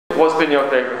What's been your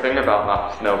favourite thing about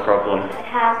maths? No problem. It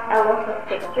has a lot of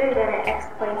pictures and it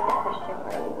explains the question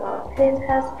very well. It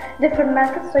has different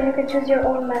methods, so you can choose your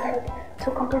own method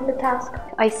to complete the task.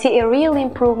 I see a real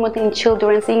improvement in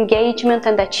children's engagement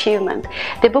and achievement.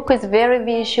 The book is very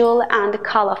visual and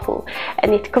colourful,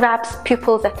 and it grabs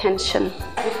pupils' attention.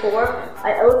 Before,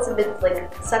 I was a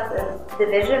bit stuck in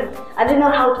division. I didn't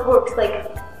know how it works.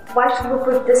 Why should we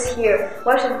put this here?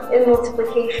 Why should in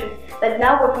multiplication? But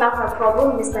now with Math No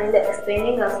Problem, Miss Linda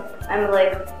explaining us, I'm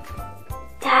like,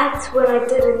 that's when I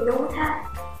didn't know that.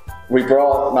 We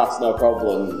brought Maths No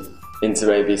Problem into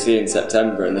ABC in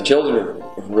September, and the children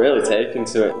have really taken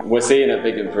to it. We're seeing a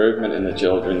big improvement in the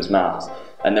children's maths,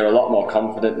 and they're a lot more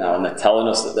confident now, and they're telling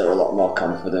us that they're a lot more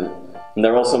confident. And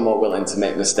they're also more willing to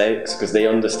make mistakes, because they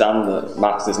understand that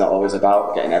maths is not always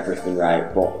about getting everything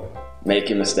right, but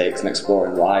making mistakes and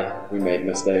exploring why we made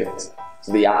mistakes.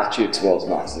 So the attitude towards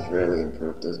maths has really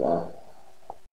improved as well.